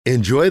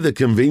Enjoy the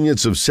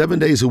convenience of 7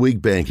 days a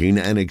week banking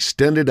and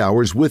extended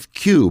hours with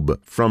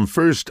Cube from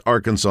First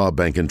Arkansas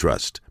Bank and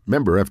Trust.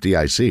 Member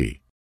FDIC.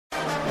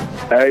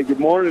 Hey, good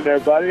morning,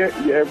 everybody.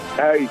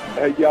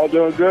 Hey, y'all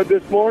doing good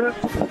this morning?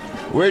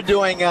 We're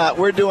doing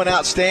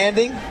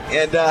outstanding.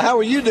 And how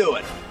are you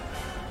doing?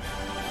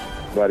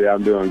 Buddy,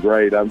 I'm doing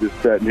great. I'm just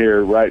sitting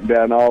here writing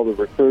down all the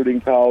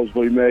recruiting calls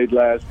we made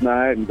last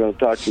night and going to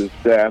talk to the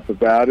staff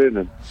about it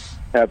and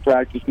have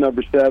practice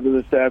number 7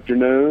 this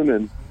afternoon.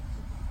 And,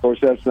 of course,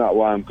 that's not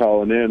why I'm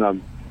calling in.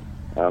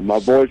 My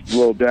voice is a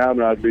little down,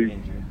 or I'd be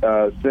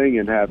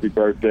singing happy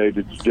birthday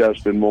to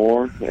Justin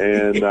Moore.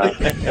 And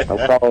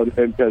I'm calling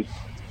in because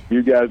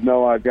you guys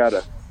know I got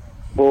a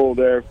pull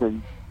there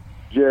from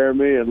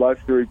Jeremy and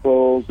Luxury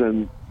Pulls,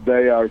 and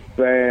they are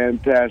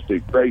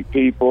fantastic, great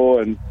people,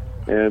 and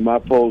my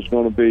pull's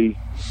going to be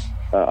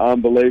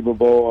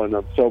unbelievable, and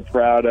I'm so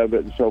proud of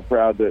it and so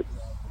proud that,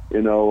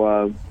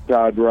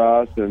 Todd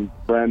Ross and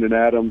Brandon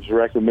Adams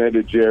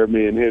recommended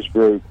Jeremy and his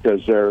group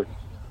because they're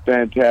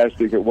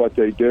fantastic at what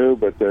they do,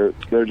 but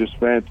they're just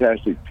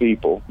fantastic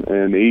people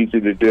and easy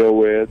to deal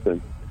with.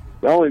 And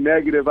the only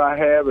negative I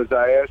have is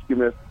I asked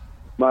him if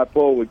my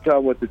pull would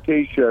come with the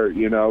T-shirt,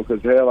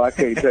 because, hell, I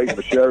can't take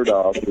my shirt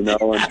off, and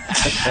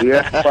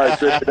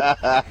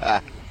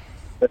yeah,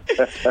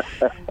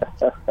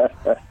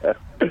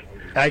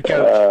 Hey,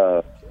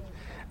 Coach.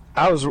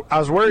 I was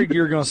worried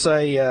you were going to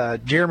say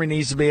Jeremy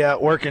needs to be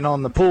out working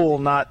on the pool,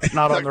 not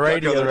on the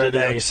radio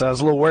today. So I was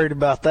a little worried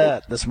about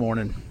that this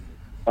morning.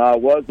 I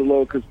was a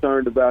little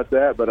concerned about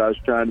that, but I was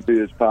trying to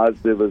be as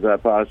positive as I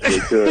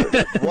possibly could.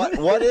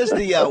 What is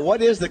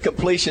the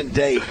completion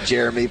date,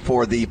 Jeremy,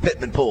 for the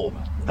Pittman pool?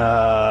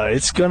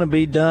 It's going to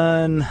be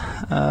done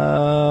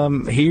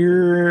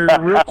here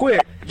real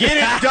quick. Get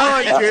it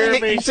done,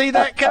 Jeremy. You see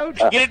that, Coach?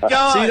 Get it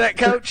done. See that,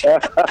 Coach?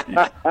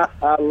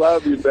 I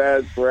love you,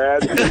 Brad.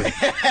 That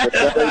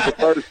is the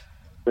first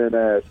been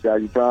asked, I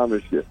can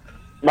promise you.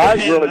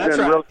 Mine's really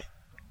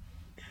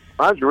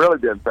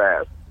been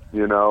fast,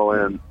 and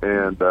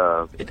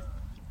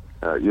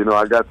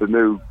I got the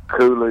new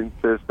cooling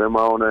system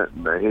on it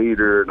and the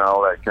heater and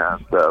all that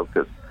kind of stuff.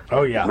 Cause,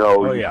 get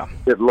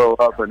a little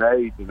up in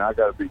age, and I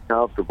got to be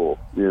comfortable.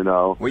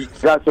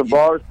 Got some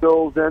bar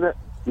stools in it.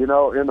 In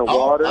the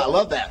water. I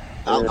love that.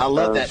 I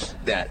love that.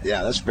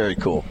 Yeah, that's very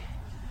cool.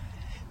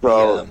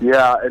 So,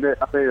 and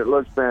it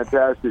looks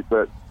fantastic,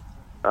 but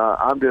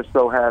I'm just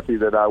so happy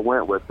that I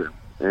went with him,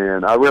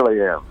 and I really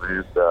am.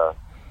 And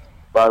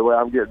by the way,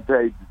 I'm getting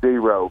paid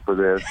 $0 for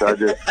this.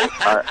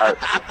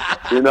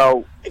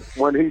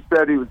 When he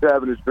said he was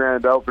having his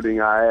grand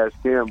opening, I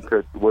asked him,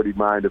 would he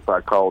mind if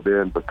I called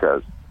in,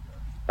 because,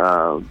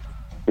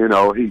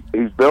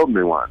 he's building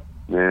me one,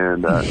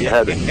 and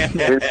had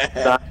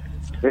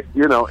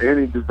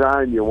any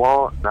design you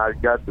want, and I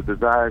got the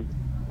design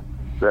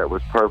that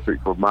was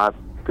perfect for my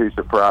piece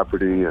of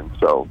property, and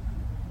so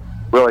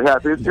really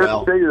happy. It's good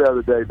to see you the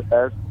other day,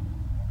 Bass.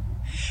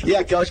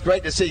 Yeah, Coach,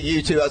 great to see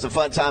you too. It was a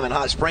fun time in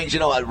Hot Springs.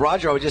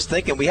 Roger, I was just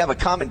thinking we have a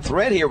common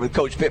thread here with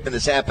Coach Pittman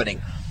that's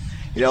happening.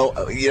 We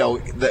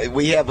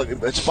have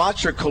a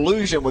sponsor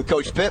collusion with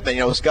Coach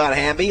Pittman. Scott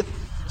Hamby,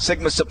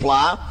 Sigma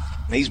Supply.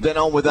 He's been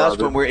on with us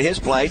when we're at his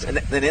place, and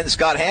then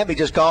Scott Hamby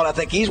just called. I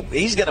think he's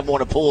going to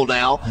want a pull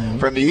now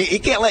from you. He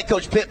can't let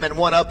Coach Pittman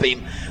one-up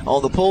him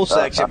on the pull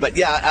section. But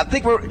yeah,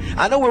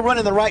 I know we're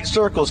running the right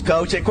circles,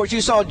 Coach. And of course,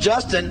 you saw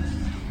Justin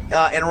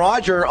and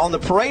Roger on the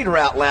parade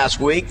route last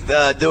week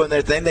doing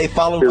their thing. They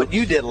followed what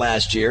you did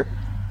last year.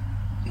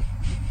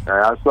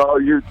 I saw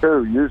you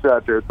too. You was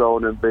out there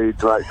throwing them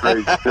beads like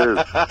crazy too.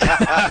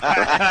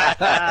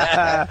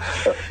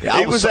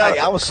 I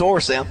was sore,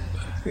 Sam.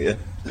 Yeah.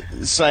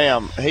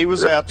 Sam, he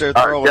was out there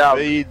throwing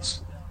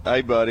beads.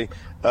 Hey, buddy.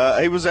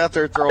 He was out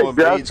there throwing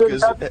beads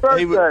because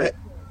he was.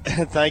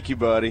 Thank you,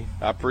 buddy.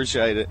 I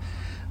appreciate it.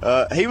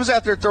 He was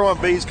out there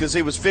throwing beads because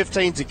he was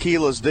 15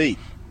 tequilas deep.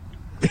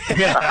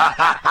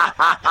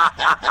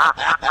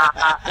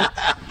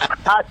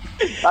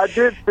 I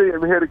did see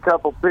him hit a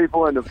couple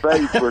people in the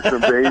face with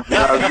some beads, and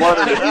I was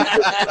wondering if he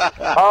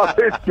was off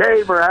his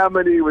game or how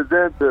many he was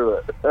into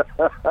it.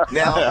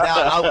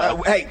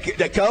 Hey,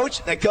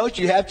 Coach,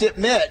 you have to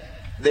admit,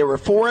 there were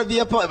 4 of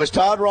you. It was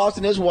Todd Ross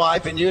and his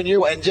wife, and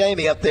you and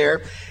Jamie up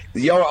there.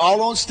 You were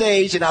all on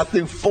stage, and I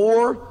threw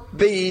 4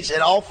 beads,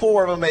 and all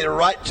 4 of them made it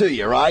right to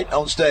you, right,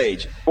 on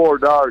stage. 4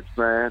 darts,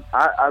 man.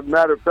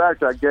 Matter of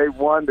fact, I gave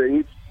one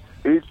to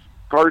each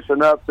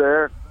person up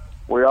there.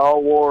 We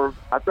all wore.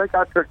 I think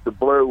I took the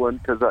blue one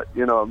because it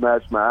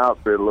matched my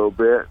outfit a little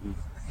bit.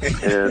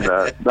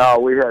 And no,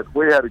 we had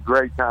a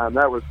great time.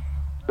 That was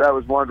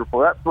wonderful.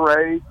 That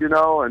parade,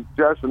 and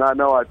Justin, I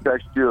know I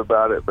texted you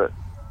about it, but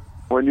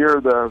when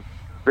you're the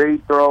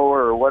bead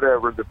thrower or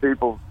whatever, the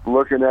people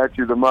looking at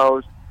you the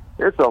most,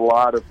 it's a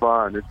lot of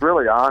fun. It's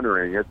really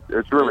honoring.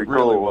 It's really cool.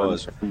 Really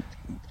was.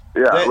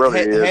 Yeah, it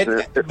really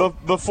is.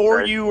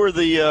 Before you were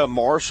the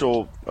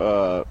marshal,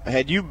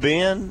 had you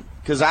been?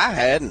 Because I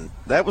hadn't.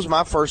 That was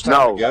my first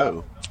time to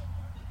go.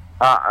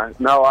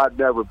 No, I'd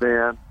never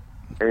been.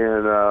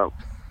 And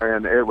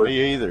And it was,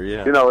 me either,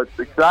 yeah. It's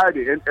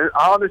exciting. And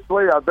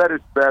honestly, I bet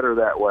it's better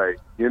that way.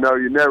 You've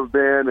never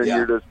been, and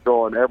you're just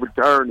going, every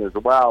turn is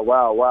wow,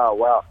 wow, wow,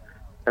 wow.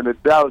 And the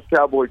Dallas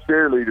Cowboy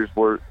cheerleaders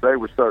were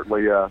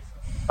certainly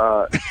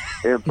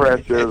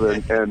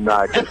impressive and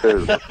nice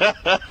too.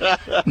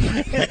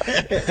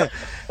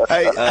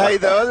 Hey,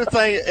 the other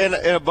thing, and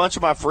a bunch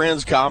of my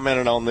friends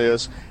commented on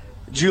this.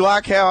 Did you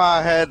like how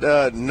I had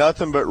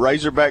nothing but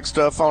Razorback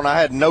stuff on? I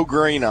had no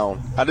green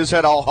on. I just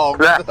had all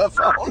Hog stuff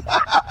on.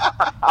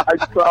 I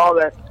saw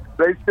that.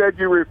 They said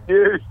you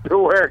refused to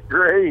wear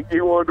green.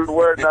 You wanted to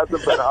wear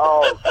nothing but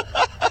Hog,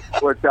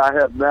 which I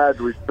have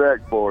mad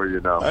respect for,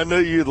 I knew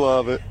you'd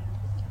love it.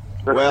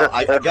 Well,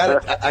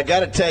 I got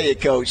to tell you,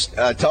 Coach,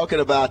 talking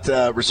about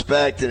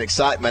respect and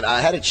excitement,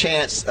 I had a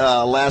chance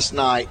last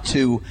night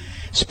to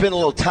spend a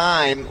little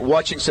time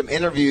watching some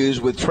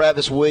interviews with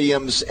Travis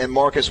Williams and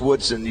Marcus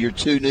Woodson, your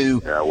two new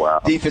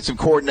defensive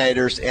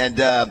coordinators. And,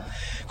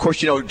 of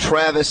course,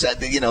 Travis,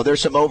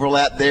 there's some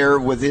overlap there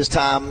with his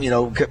time,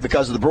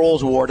 because of the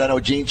Broyles Award. I know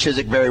Gene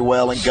Chizik very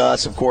well, and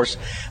Gus, of course,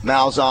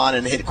 Malzahn.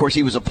 And, of course,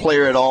 he was a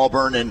player at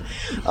Auburn. And,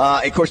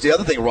 of course, the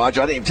other thing,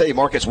 Roger, I didn't even tell you,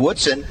 Marcus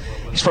Woodson,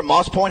 he's from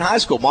Moss Point High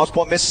School, Moss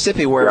Point,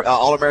 Mississippi, where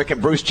All-American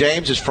Bruce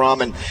James is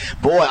from. And,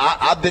 boy,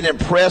 I've been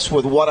impressed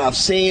with what I've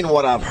seen,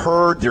 what I've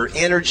heard, their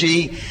energy,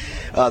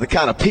 the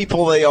kind of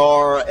people they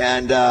are.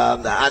 And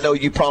I know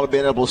you've probably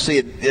been able to see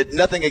it.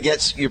 Nothing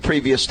against your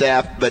previous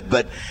staff, but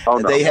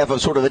they have a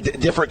sort of a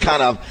different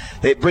kind of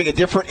 – they bring a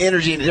different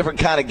energy and a different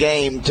kind of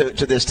game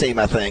to this team,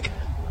 I think.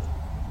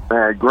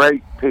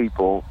 Great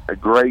people,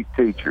 great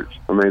teachers.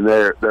 I mean,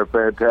 they're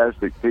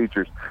fantastic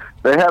teachers.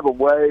 They have a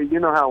way,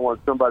 how when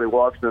somebody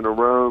walks in a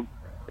room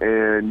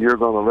and you're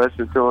going to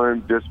listen to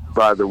him just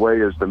by the way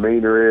his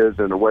demeanor is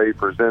and the way he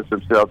presents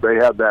himself, they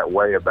have that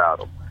way about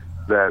them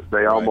that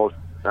they almost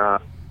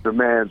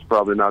demand's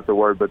probably not the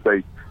word, but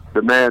they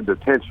demand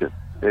attention.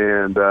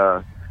 And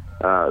then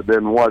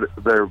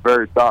they're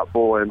very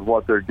thoughtful in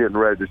what they're getting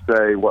ready to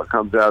say, what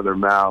comes out of their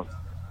mouth.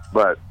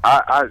 But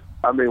I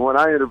mean, when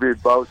I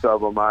interviewed both of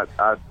them, I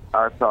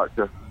talked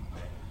to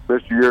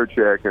Mr.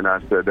 Yurchek, and I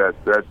said,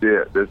 that's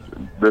it. This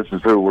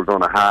is who we're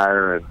going to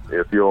hire, and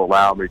if you'll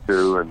allow me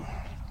to,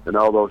 and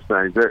all those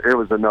things. It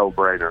was a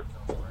no-brainer.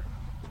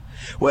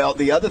 Well,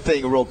 the other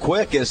thing real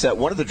quick is that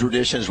one of the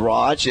traditions,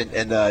 Raj and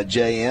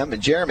JM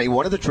and Jeremy,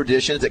 one of the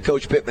traditions that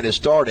Coach Pittman has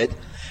started,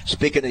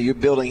 speaking of you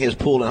building his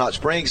pool in Hot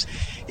Springs,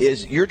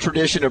 is your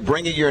tradition of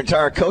bringing your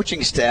entire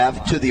coaching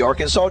staff to the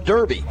Arkansas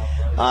Derby.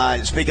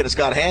 Speaking of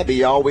Scott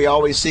Hamby, we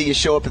always see you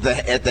show up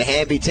at the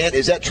Hamby tent.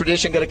 Is that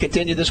tradition going to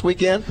continue this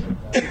weekend?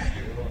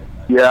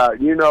 Yeah,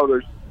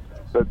 there's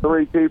the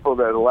three people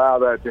that allow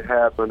that to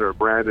happen are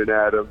Brandon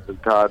Adams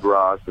and Todd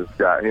Ross and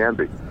Scott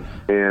Hamby.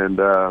 And,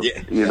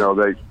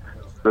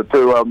 the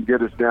two of them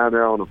get us down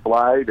there on a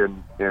flight,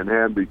 and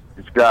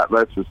Scott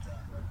lets us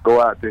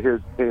go out to his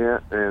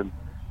tent, and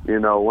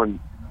and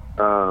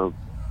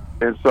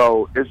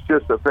so it's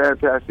just a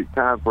fantastic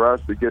time for us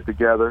to get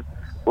together.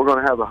 We're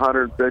going to have a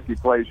 150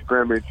 play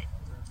scrimmage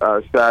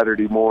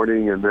Saturday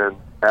morning, and then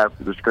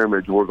after the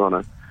scrimmage, we're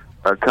going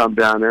to come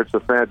down there. It's a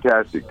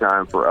fantastic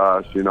time for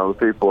us. The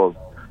people of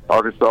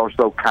Arkansas are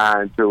so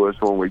kind to us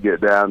when we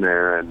get down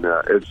there, and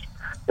it's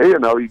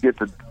you get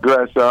to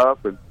dress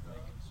up and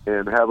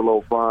have a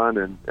little fun.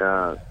 And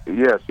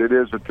yes, it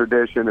is a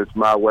tradition. It's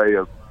my way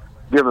of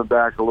giving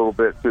back a little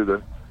bit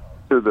to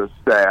the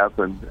staff,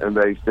 and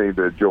they seem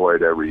to enjoy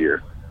it every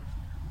year.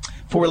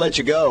 Before we let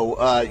you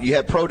go, you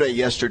had Pro Day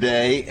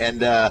yesterday, and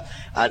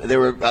there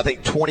were, I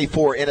think,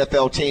 24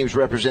 NFL teams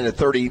represented,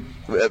 30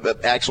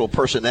 actual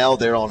personnel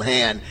there on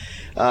hand.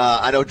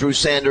 I know Drew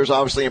Sanders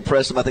obviously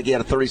impressed him. I think he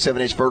had a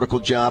 37-inch vertical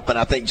jump, and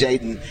I think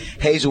Jaden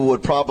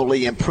Hazelwood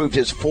probably improved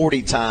his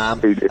 40 time.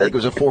 I think it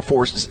was a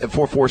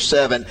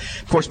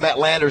 4.47. Of course, Matt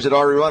Landers had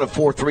already run a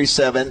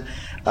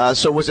 4.37.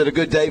 So was it a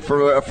good day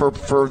for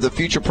the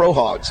future Pro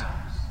Hogs?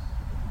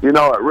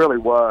 It really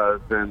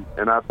was, and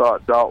I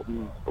thought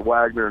Dalton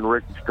Wagner and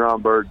Ricky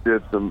Stromberg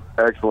did some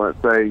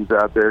excellent things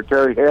out there.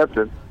 Terry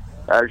Hampton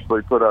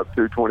actually put up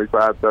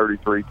 225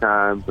 33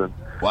 times, and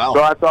wow.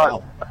 So I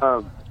thought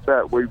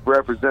that we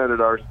represented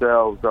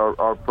ourselves,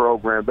 our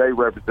program. They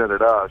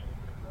represented us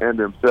and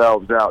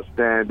themselves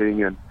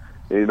outstanding, and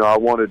I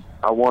wanted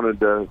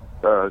to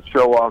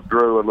show off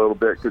Drew a little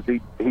bit because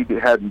he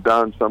hadn't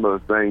done some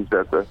of the things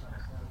at the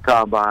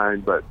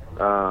combine, but.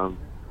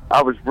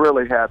 I was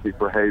really happy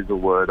for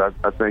Hazelwood. I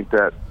think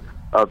that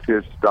upped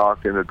his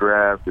stock in the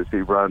draft as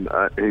he ran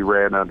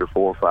under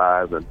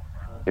 4.5,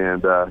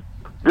 and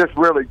just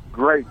really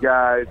great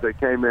guys. They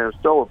came in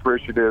so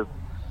appreciative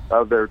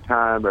of their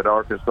time at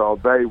Arkansas.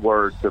 They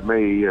were to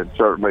me, and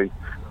certainly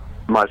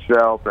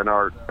myself and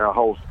our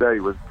whole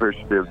state was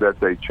appreciative that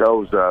they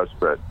chose us.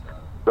 But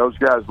those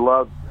guys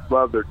loved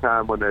their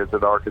time when they was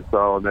at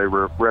Arkansas, and they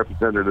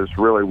represented us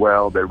really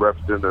well. They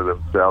represented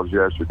themselves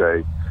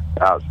yesterday,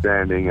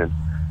 outstanding, and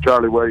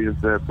Charlie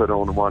Williams then put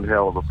on one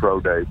hell of a pro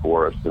day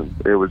for us, and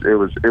it was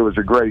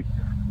a great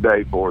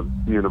day for the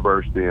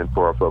university and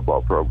for our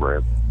football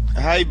program.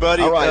 Hey,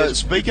 buddy. All right.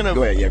 Speaking of,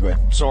 go ahead. Yeah, go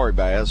ahead. Sorry,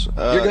 Baz.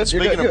 You're good.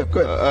 Speaking You're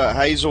good. of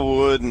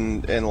Hazelwood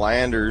and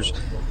Landers,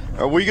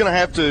 are we going to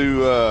have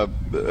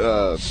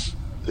to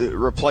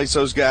replace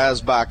those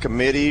guys by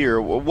committee,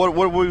 or what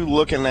are we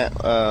looking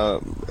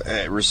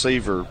at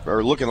receiver,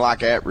 or looking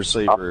like at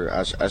receiver?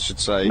 I should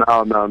say.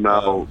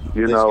 No.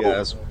 These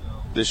guys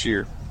this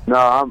year.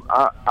 No,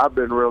 I've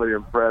been really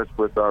impressed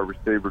with our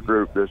receiver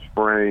group this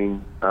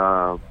spring.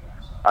 I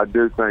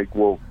do think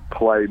we'll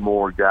play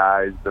more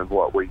guys than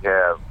what we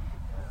have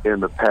in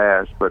the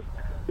past, but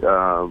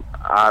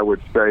I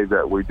would say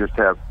that we just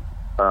have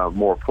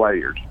more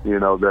players,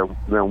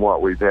 than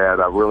what we've had.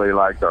 I really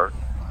like our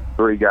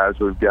 3 guys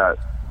we've got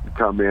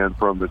come in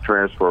from the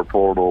transfer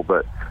portal,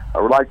 but I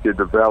would like the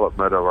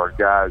development of our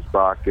guys,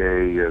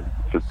 Bakke and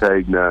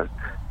Sategna,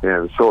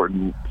 and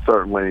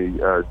certainly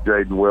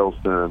Jaden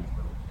Wilson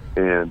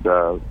and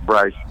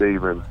Bryce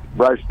Stevens.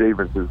 Bryce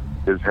Stevens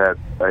has had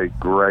a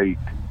great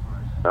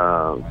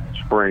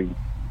spring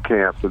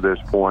camp to this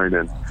point,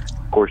 and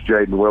of course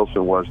Jaden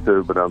Wilson was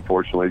too, but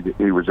unfortunately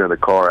he was in a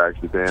car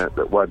accident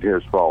that wasn't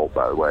his fault,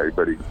 by the way,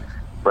 but he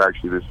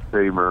fractured his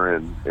femur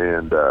and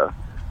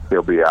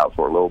he'll be out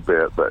for a little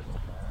bit. But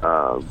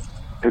I'm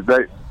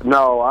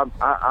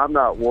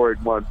not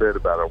worried one bit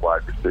about our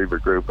wide receiver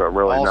group. I'm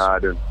really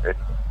not, and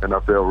I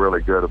feel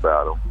really good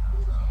about them.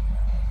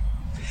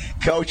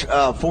 Coach,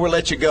 before we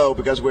let you go,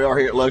 because we are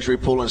here at Luxury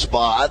Pool and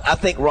Spa, I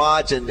think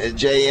Raj and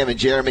JM and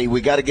Jeremy,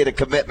 we got to get a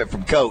commitment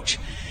from Coach.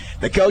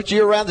 Now, Coach,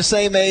 you're around the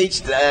same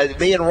age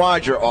me and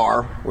Roger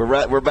are.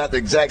 We're about the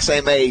exact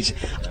same age.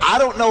 I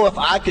don't know if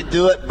I could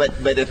do it,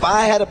 but if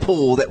I had a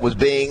pool that was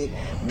being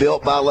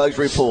built by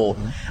Luxury Pool,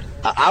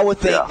 I would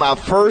think my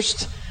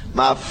first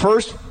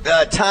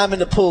time in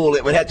the pool,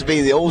 it would have to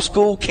be the old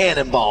school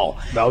cannonball.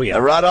 Oh yeah,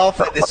 right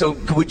off. So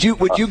would you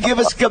give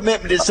us a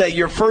commitment to say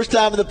your first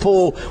time in the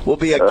pool will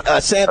be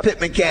a Sam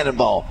Pittman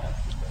cannonball?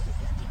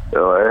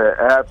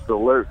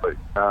 Absolutely,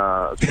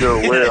 sure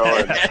will.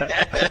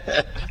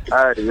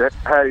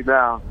 Hey,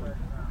 now,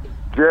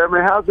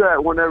 Jeremy, how's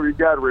that? Whenever you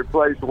got to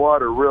replace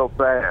water real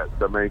fast,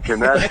 I mean, can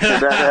that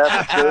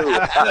happen too?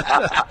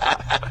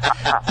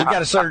 We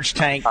got a surge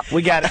tank.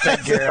 We got it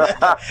taken care of.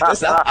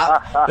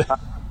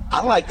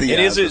 I like the.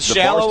 And is it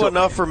shallow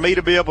enough for me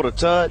to be able to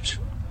touch?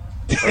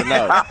 Or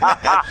no?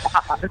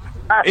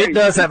 It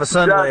does have a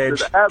sun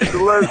ledge.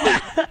 Absolutely.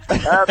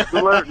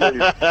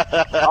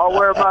 I'll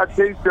wear my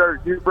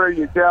T-shirt. You bring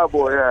your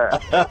cowboy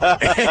hat.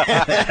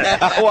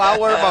 Well, I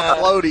wear my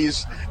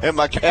floaties and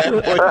my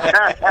cowboy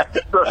hat.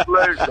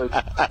 Absolutely.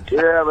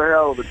 You have a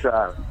hell of a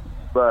time.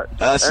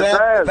 But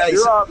Sam,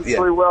 you're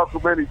obviously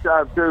welcome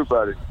anytime too,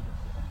 buddy.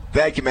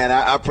 Thank you, man.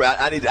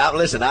 I need.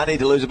 Listen, I need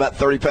to lose about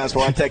 30 pounds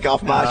before I take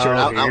off my shirt.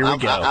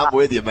 I'm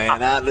with you,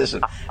 man.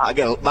 I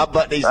got my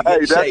butt needs to get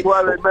in shape. That's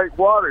why they make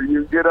water.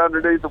 You can get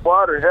underneath the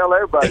water. Hell,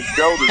 everybody's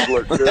shoulders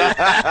look good.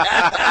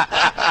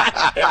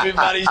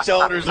 Everybody's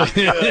shoulders look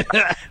good.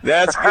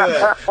 That's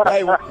good.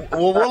 Hey, well,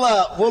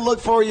 we'll look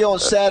for you on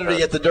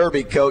Saturday at the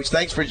Derby, Coach.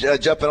 Thanks for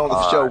jumping on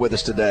the show with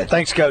us today.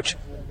 Thanks, Coach.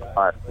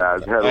 All right,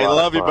 guys. Hey,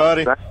 love you,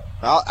 buddy.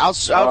 I'll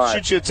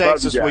shoot you a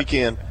text this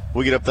weekend.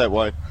 We'll get up that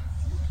way.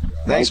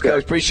 Thanks,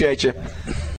 Coach. Appreciate you.